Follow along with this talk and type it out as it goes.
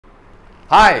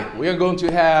Hi, we are going to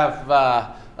have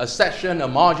a session, a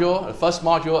module, a first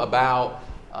module about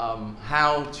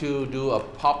how to do a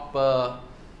proper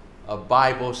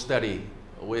Bible study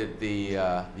with the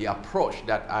approach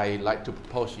that I like to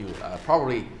propose you.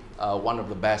 Probably one of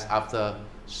the best after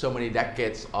so many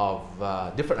decades of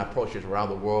different approaches around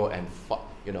the world and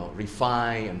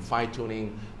refined and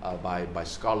fine-tuning by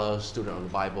scholars, students of the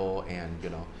Bible, and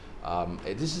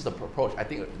this is the approach. I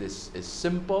think this is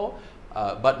simple.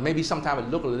 But maybe sometimes it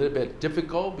look a little bit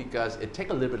difficult because it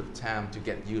takes a little bit of time to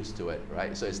get used to it,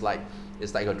 right? So it's like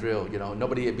a drill,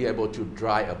 Nobody will be able to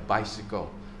drive a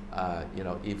bicycle,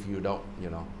 if you don't,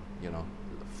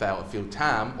 fail a few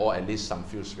times or at least some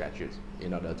few scratches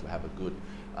in order to have a good,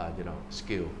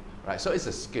 skill, right? So it's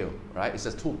a skill, right? It's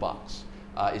a toolbox.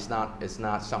 It's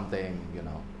not something,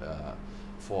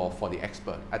 for the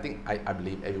expert. I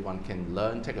believe everyone can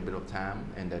learn, take a bit of time,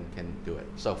 and then can do it.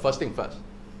 So first thing first.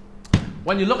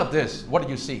 When you look at this, what do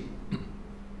you see?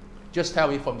 Just tell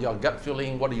me from your gut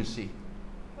feeling, what do you see?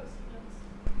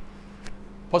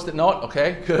 Post-it note,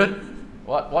 okay, good.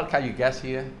 What can you guess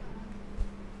here?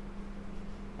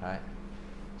 All right.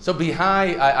 So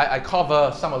behind, I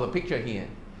cover some of the picture here.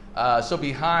 So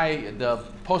behind the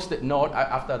post-it note,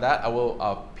 after that, I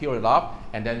will peel it off,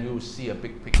 and then you see a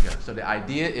big picture. So the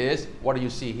idea is, what do you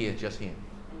see here, just here?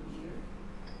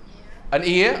 An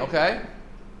ear, okay.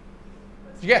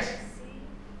 Yes.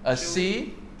 A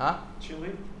C, huh? Chili.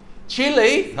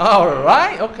 Chili, all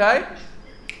right, okay.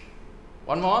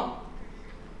 One more.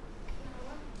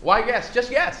 Why yes?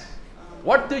 Just yes.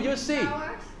 What do you see?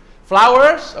 Flowers.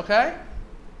 Flowers, okay.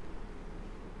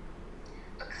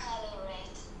 A color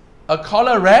red. A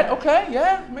color red, okay,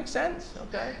 yeah, makes sense,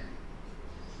 okay.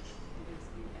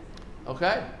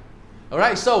 Okay, all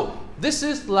right, so this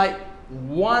is like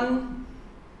one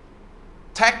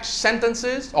text,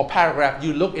 sentences, or paragraph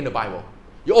you look in the Bible.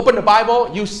 You open the Bible,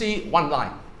 you see one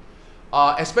line.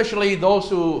 Especially those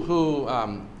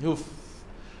who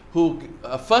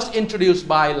first introduced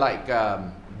by like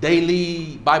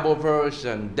daily Bible verse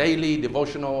and daily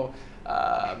devotional,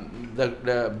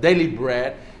 the daily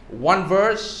bread. One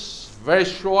verse, very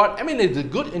short. I mean, it's a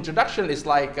good introduction. It's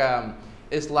like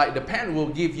the parent will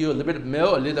give you a little bit of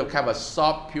milk, a little kind of a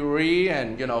soft puree,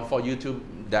 and for you to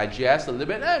digest a little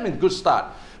bit. I mean, good start.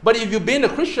 But if you've been a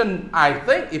Christian, I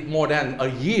think, if more than a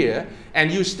year, and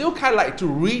you still kind of like to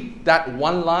read that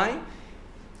one line,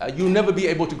 you'll never be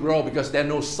able to grow because there's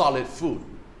no solid food,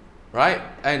 right?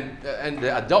 And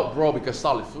the adult grow because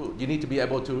solid food. You need to be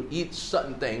able to eat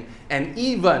certain things, and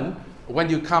even when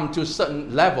you come to a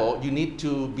certain level, you need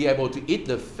to be able to eat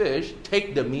the fish,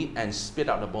 take the meat, and spit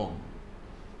out the bone.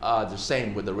 The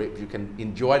same with the rib. You can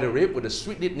enjoy the rib with the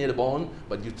sweet meat near the bone,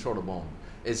 but you throw the bone.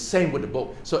 It's same with the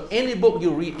book. So any book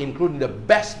you read, including the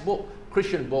best book,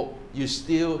 Christian book, you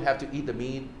still have to eat the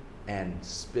meat and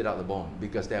spit out the bone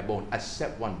because they're bone,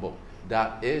 except one book.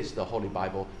 That is the Holy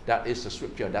Bible. That is the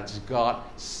Scripture. That's God's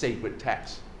sacred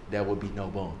text. There will be no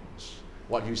bones.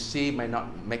 What you see may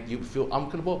not make you feel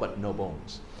uncomfortable, but no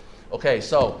bones. Okay,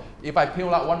 so if I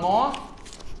peel out one more,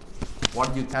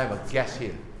 what do you kind of guess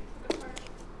here?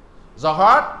 The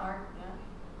heart?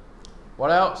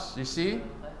 What else? You see?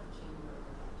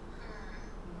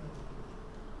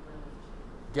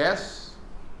 Guess?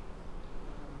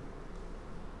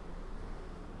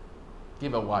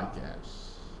 Give a wide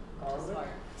guess. Garlic.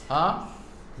 Huh?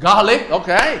 Garlic,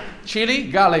 okay. Chili,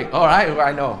 garlic. All right,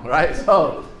 I know, right?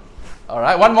 So, all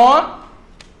right, one more.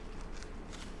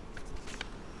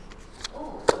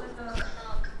 Oh, with a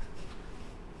clock.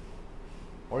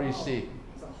 What do you see?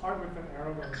 It's a heart with an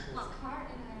arrow going through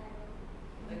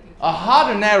it. A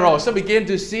heart and arrow. So begin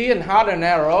to see and heart and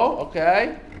arrow,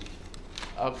 okay.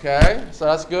 Okay, so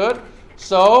that's good.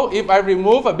 So if I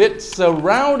remove a bit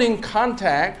surrounding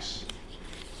context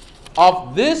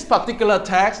of this particular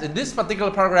text, in this particular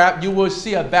paragraph, you will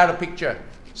see a better picture.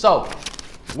 So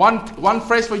one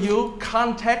phrase for you,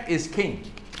 context is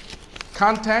king.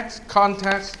 Context,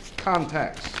 context,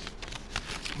 context.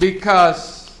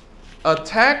 Because a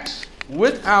text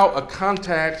without a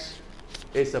context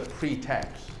is a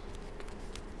pretext.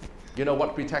 You know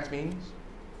what pretext means?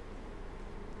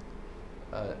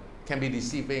 Can be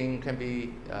deceiving, can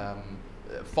be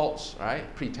false, right?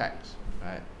 Pretext,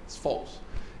 right? It's false.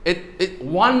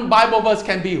 One Bible verse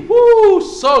can be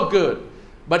so good,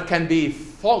 but can be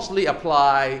falsely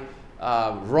applied,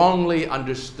 wrongly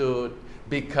understood,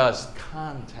 because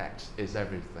context is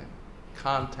everything.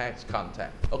 Context.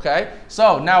 Okay.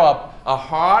 So now a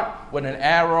heart with an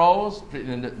arrow,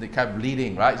 the kind of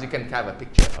leading, right? So you can have a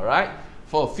picture. All right.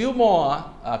 For a few more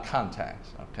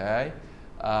context. Okay.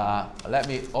 Let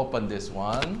me open this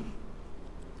one.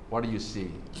 What do you see?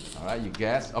 All right, you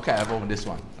guess. Okay, I've opened this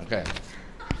one. Okay.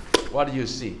 What do you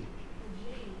see?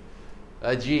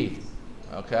 A G.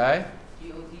 Okay.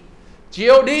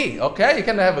 G-O-D. Okay, you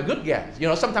can have a good guess. You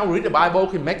know, sometimes we read the Bible,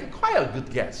 can make quite a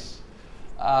good guess.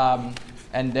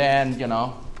 And then, you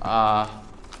know,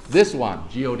 this one,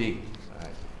 G-O-D. Right.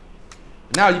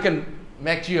 Now you can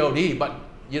make G-O-D, but,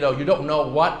 you know, you don't know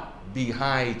what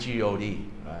behind G-O-D.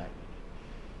 Right?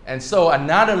 And so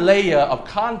another layer of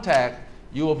context,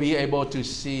 you will be able to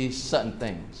see certain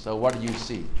things. So what do you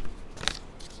see?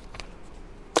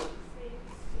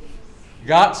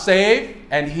 God save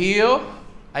and heal.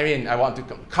 I mean, I want to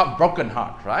come broken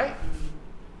heart, right?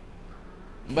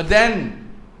 But then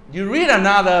you read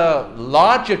another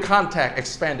larger context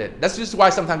expanded. That's just why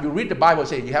sometimes you read the Bible and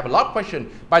say you have a lot of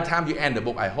questions. By the time you end the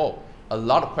book, I hope, a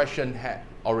lot of questions have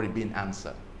already been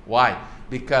answered. Why?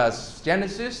 Because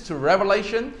Genesis to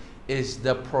Revelation is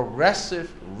the progressive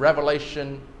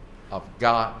revelation of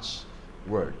God's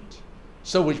Word.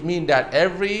 So which means that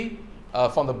every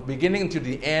from the beginning to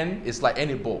the end, it's like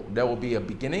any book. There will be a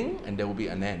beginning and there will be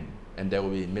an end. And there will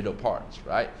be middle parts,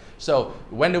 right? So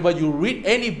whenever you read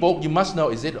any book, you must know,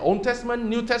 is it Old Testament,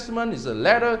 New Testament, is it a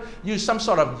letter? You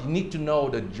need to know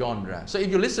the genre. So if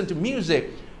you listen to music,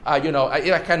 you know,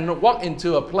 I can walk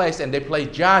into a place and they play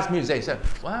jazz music. I say,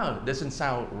 wow, it doesn't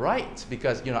sound right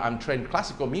because, you know, I'm trained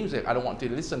classical music. I don't want to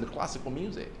listen to classical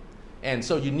music. And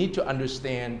so you need to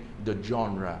understand the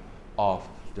genre of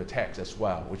the text as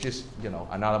well, which is, you know,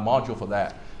 another module for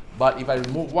that. But if I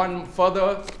move one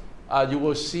further, you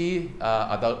will see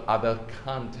other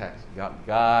context.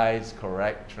 Guides,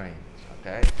 correct, trains.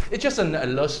 Okay, it's just an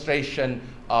illustration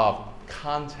of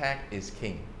context is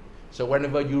king. So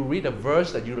whenever you read a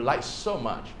verse that you like so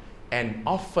much, and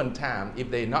oftentimes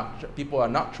if people are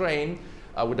not trained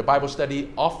with the Bible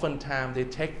study, oftentimes they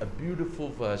take a beautiful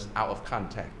verse out of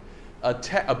context.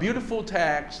 A beautiful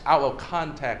text out of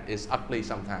context is ugly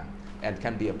sometimes and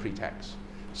can be a pretext.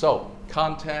 So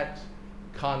context,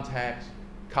 context,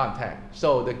 context.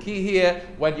 So the key here,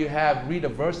 when you read a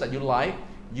verse that you like,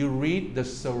 you read the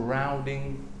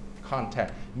surrounding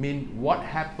context. Mean what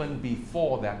happened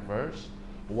before that verse,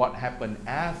 what happened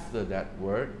after that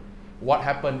word, what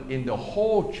happened in the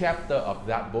whole chapter of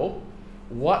that book,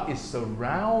 what is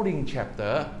surrounding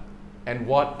chapter, and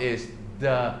what is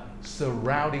the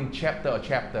surrounding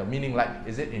chapter, meaning like,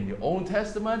 is it in the Old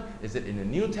Testament? Is it in the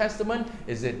New Testament?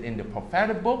 Is it in the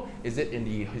prophetic book? Is it in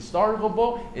the historical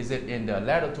book? Is it in the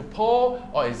letter to Paul?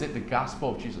 Or is it the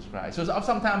gospel of Jesus Christ? So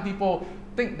sometimes people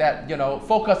think that, you know,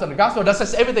 focus on the gospel, that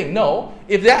says everything. No,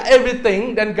 if they're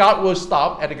everything, then God will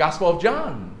stop at the gospel of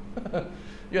John.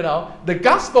 You know, the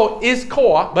gospel is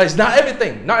core, but it's not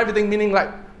everything. Not everything meaning like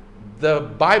the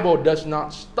Bible does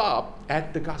not stop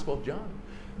at the gospel of John.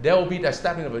 There will be the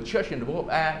establishment of a church in the book of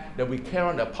Acts. There will be care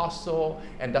on the apostle,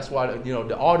 and that's why, you know,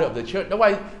 the order of the church. That's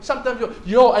why sometimes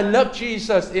I love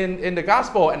Jesus in the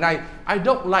gospel, and I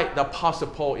don't like the apostle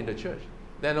Paul in the church.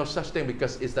 There's no such thing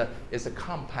because it's a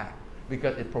compact,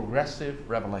 because it's progressive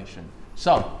revelation.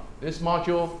 So this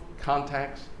module,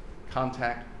 context,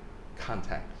 context,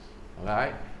 context. All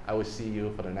right. I will see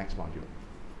you for the next module.